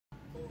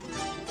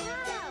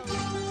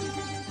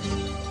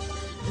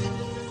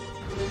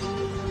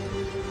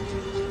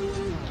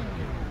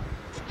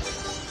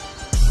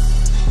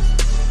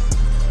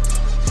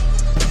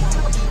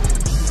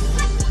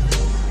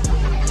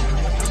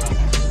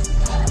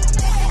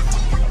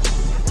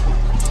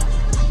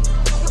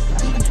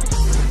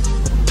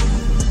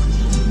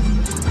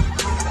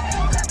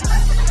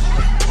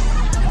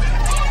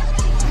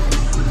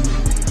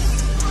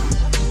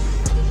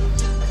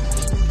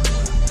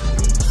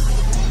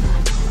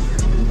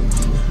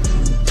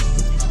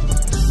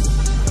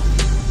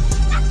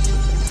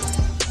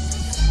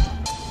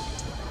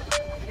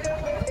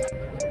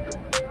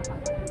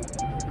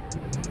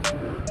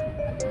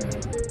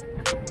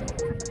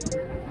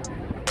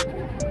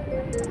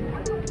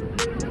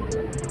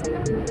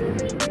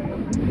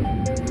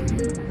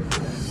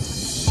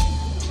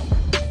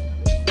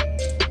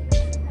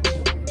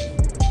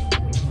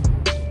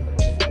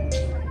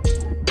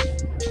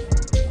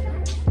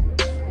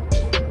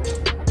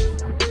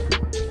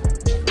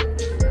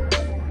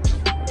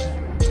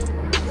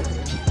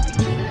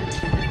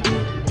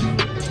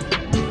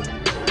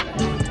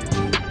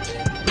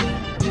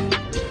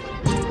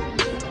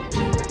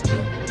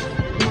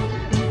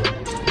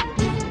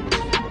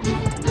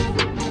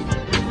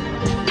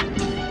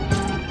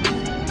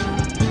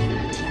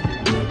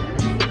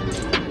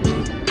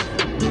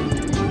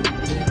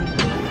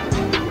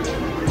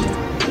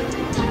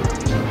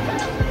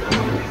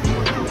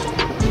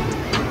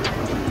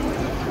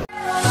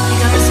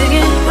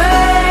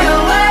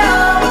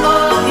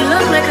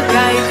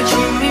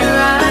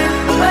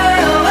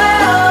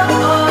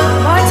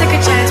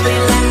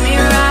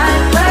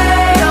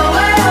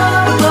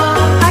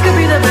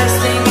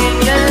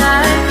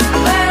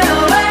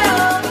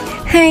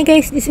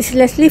guys, this is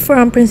Leslie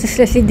from Princess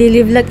Leslie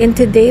Daily Vlog, and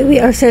today we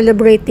are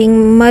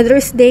celebrating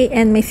Mother's Day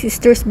and my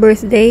sister's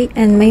birthday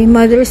and my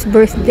mother's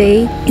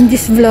birthday in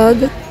this vlog.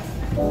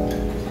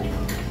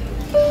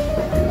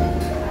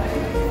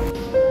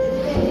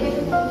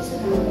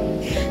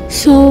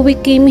 So we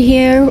came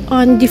here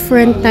on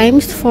different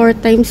times, 4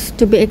 times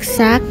to be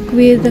exact,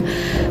 with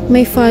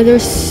my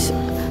father's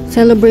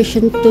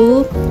celebration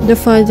to the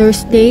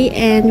Father's Day,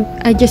 and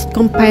I just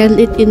compiled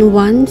it in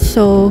one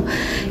so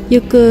you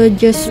could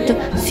just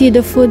see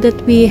the food that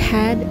we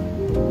had.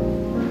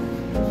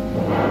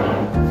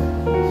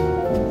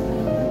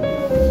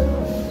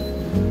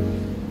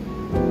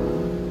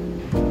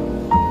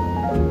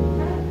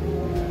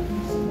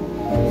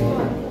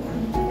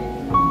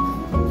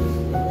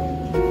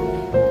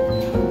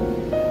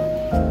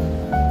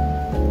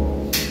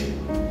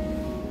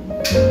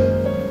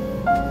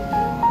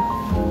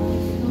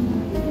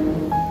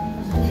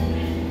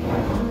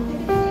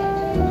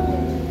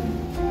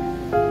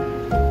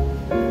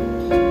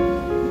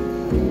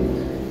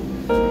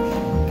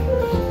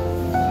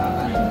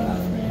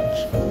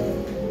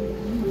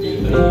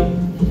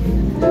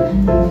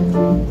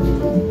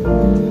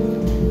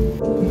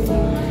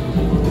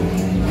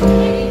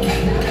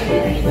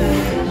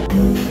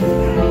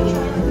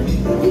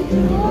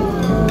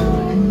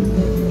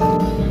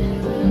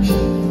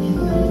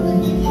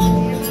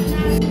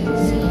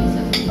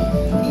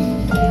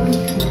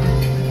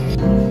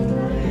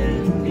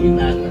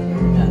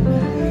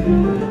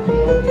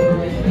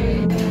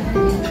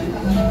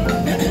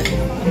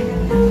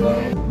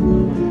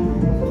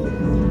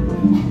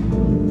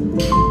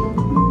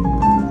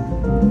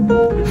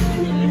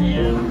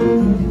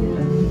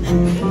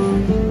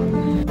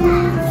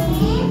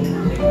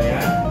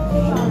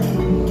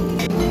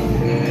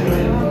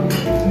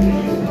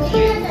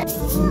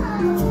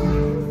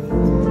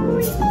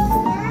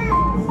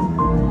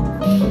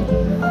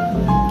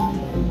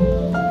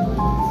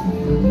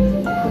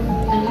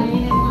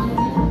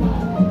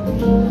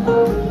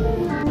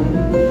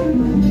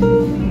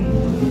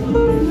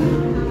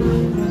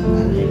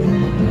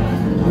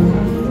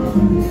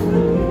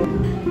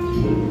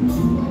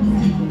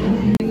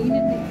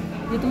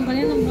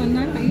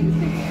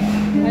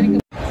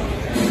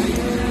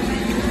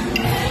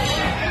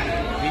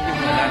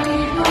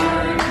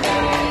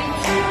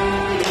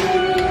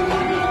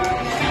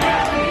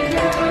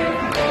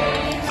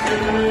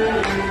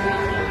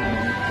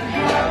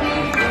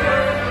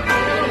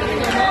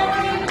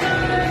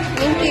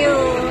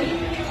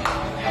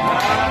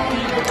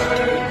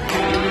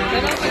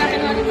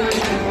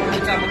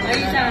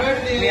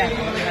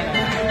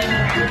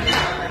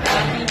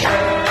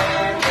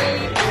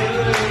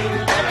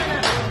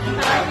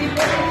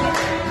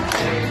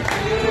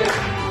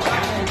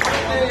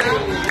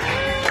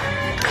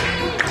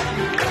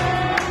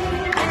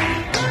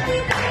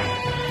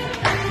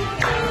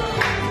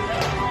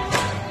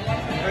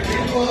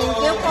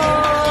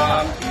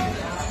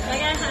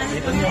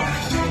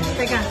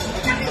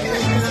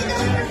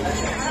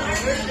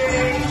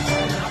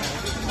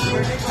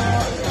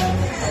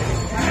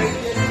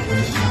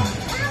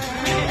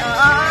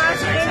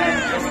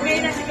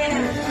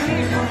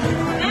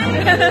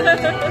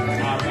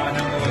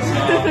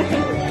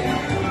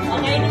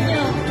 Okay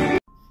ninyo.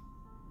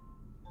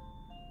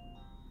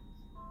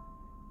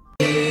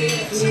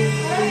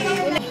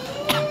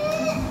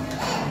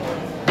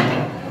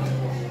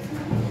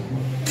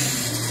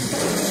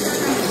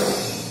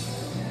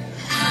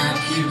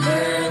 Happy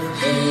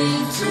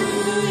birthday to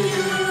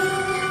you.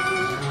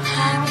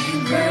 Happy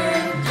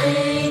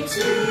birthday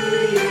to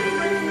you.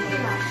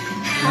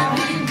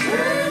 Happy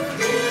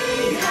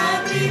birthday,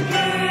 happy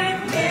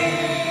birthday.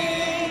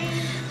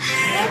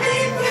 Happy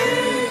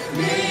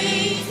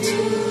birthday to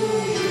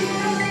you.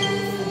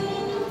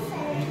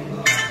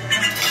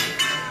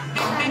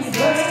 Happy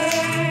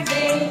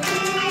birthday to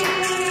you.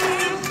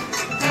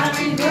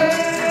 Happy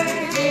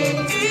birthday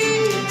to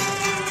you.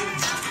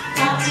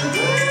 Happy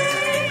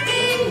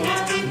birthday,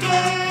 happy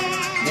birthday,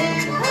 happy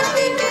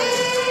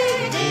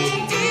birthday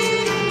to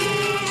you.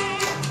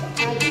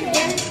 Happy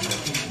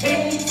birthday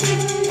to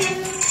you.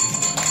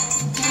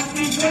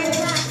 Happy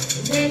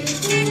birthday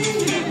to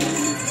you.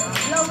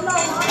 Blow,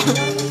 blow,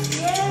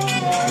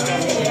 yay!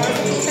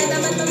 Kita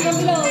naman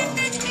nag-blow.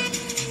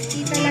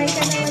 Kita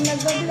Laika naman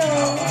nag-blow.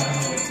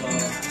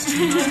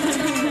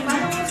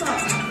 Paano mo ito?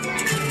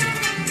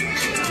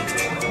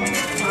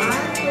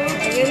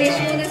 Nag-wish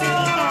muna si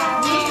Tita.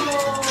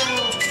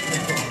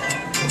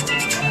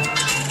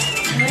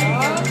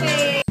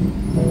 Okay.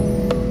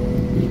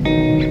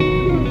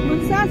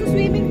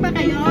 Magsa-swimming pa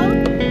kayo?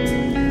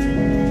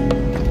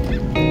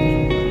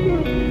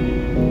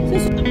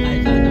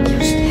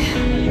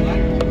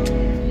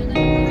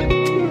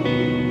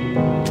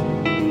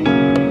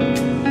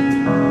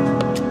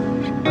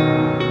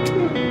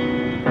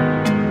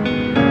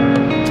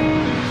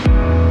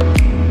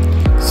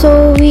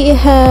 So we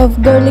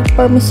have garlic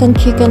parmesan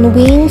chicken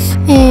wings,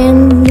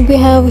 and we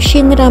have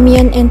shin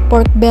ramyun and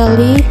pork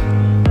belly.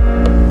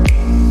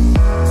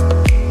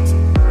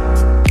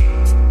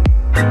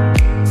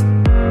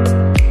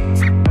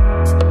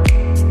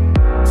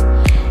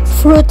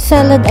 fruit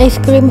salad ice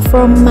cream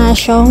from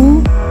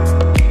Mashong.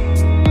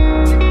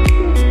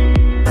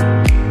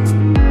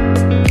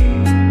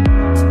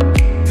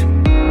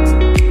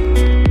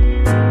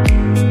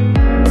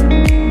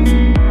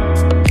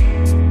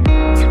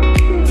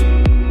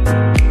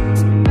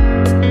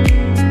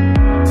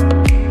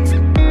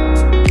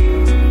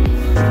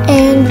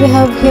 And we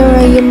have here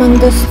a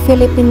humongous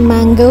Philippine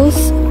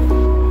mangoes.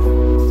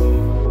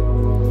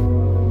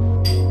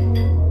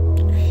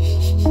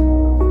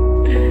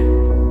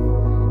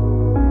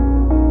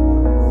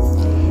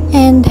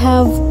 And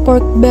have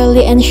pork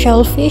belly and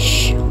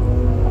shellfish.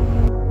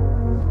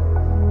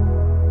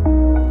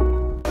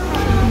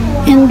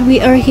 And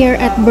we are here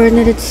at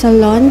Bernadette's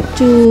salon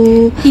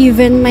to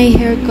even my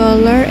hair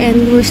color,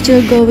 and we're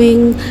still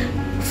going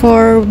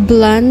for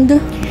blonde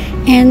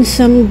and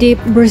some deep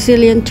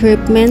Brazilian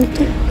treatment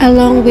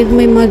along with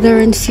my mother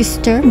and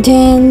sister.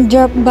 Then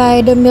drop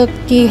by the milk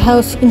tea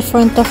house in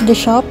front of the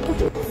shop.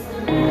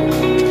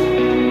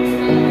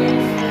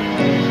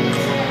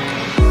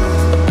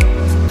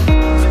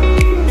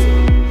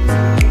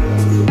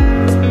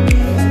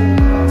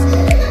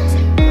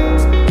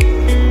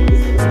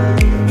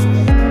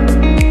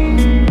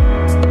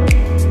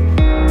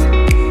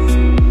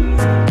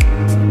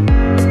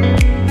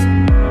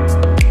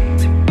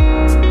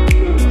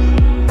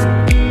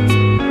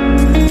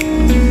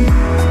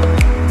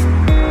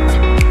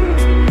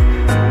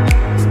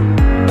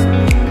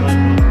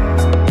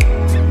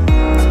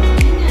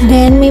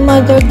 Then my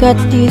mother got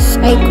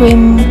this eye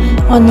cream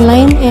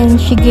online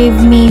and she gave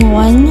me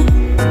one.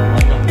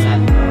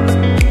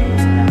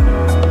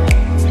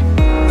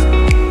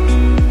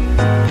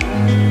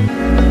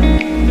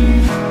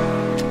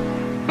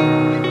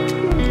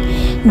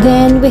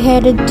 Then we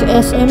headed to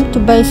SM to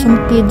buy some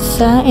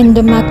pizza and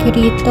the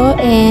makirito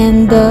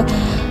and the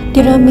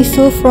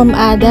tiramisu from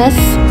Adas.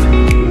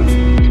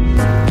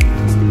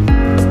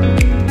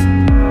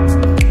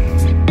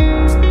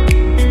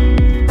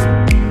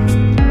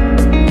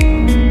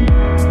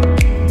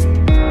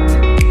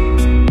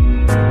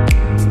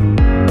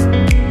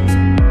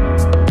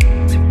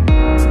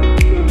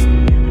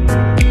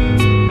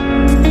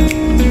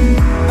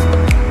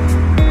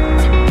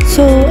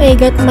 So I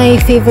got my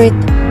favorite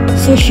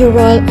sushi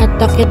roll at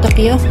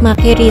Tokyo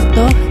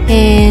Makirito,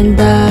 and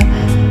the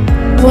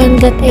one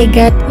that I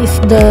got is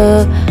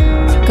the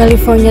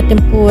California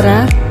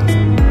tempura.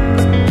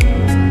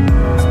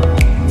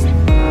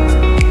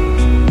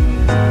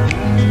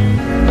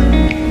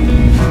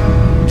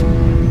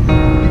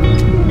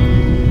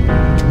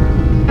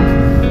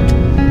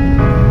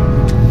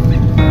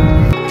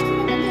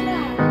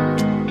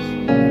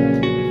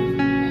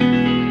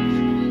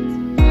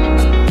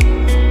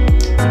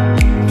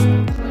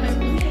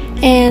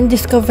 And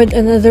discovered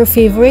another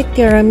favorite,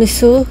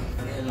 tiramisu.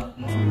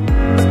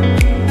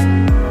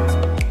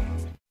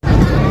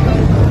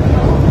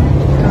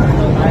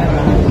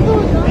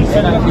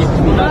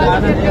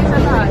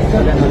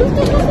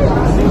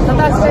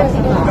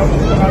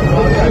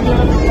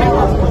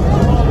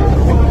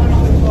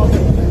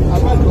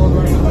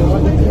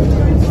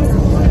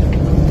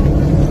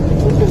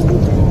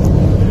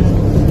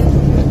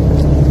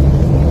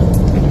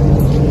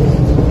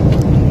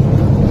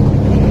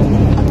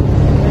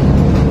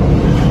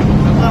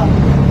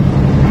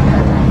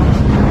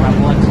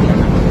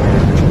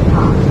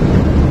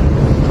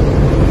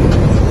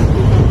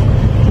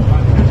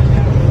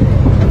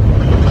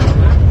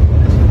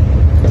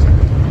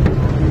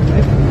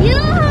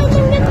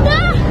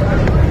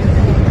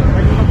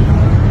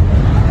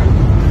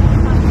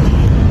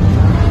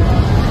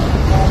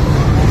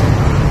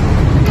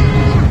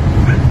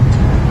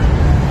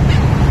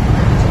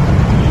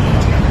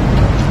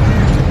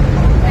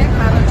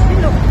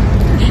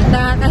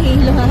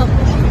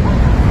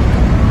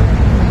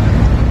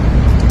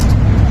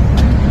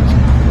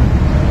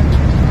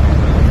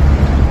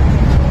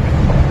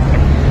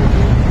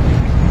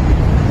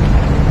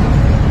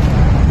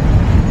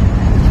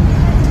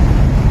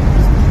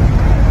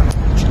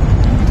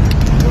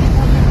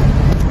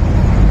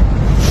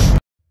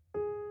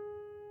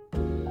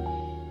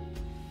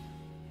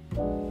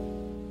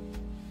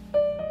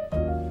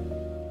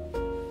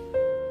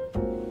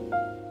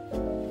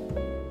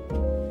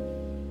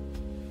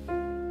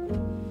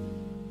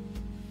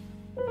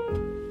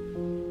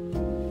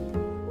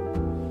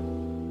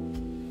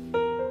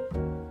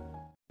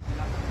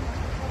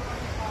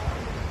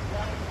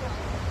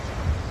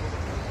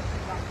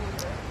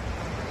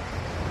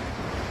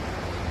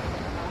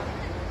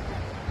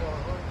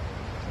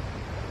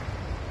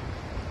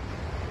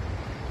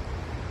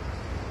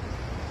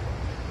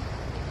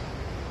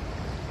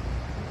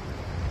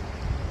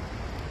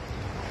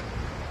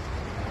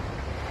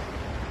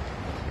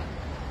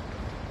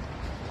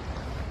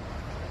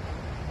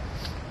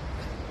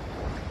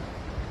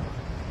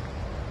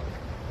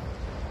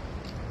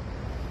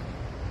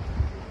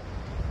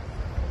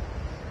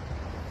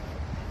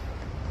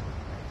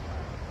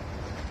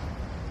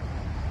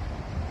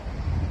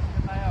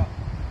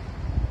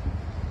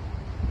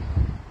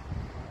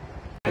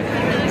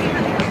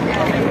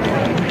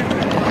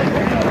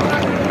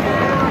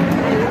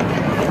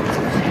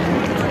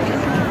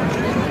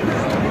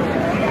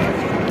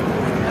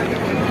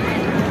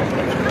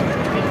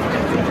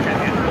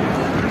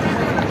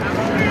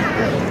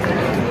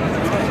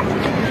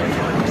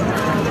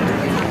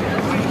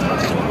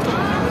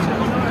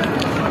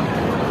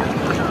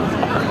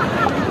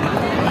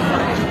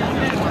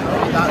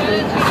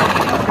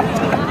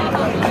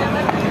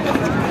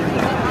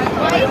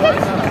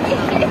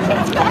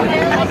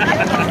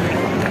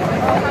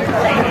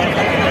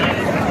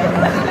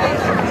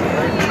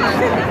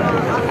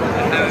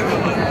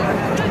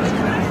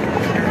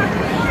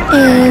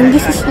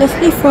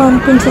 Leslie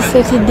from Princess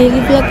Leslie Daily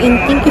Vlog, and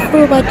thank you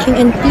for watching,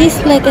 and please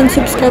like and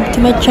subscribe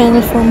to my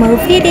channel for more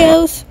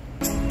videos.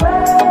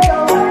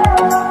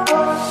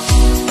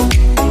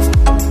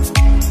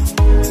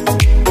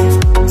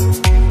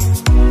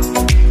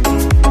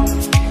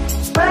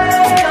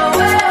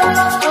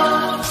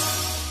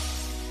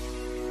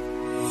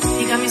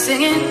 You got me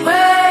singing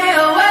way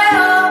oh, way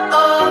oh,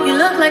 oh. You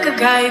look like a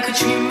guy who could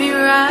treat me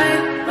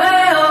right.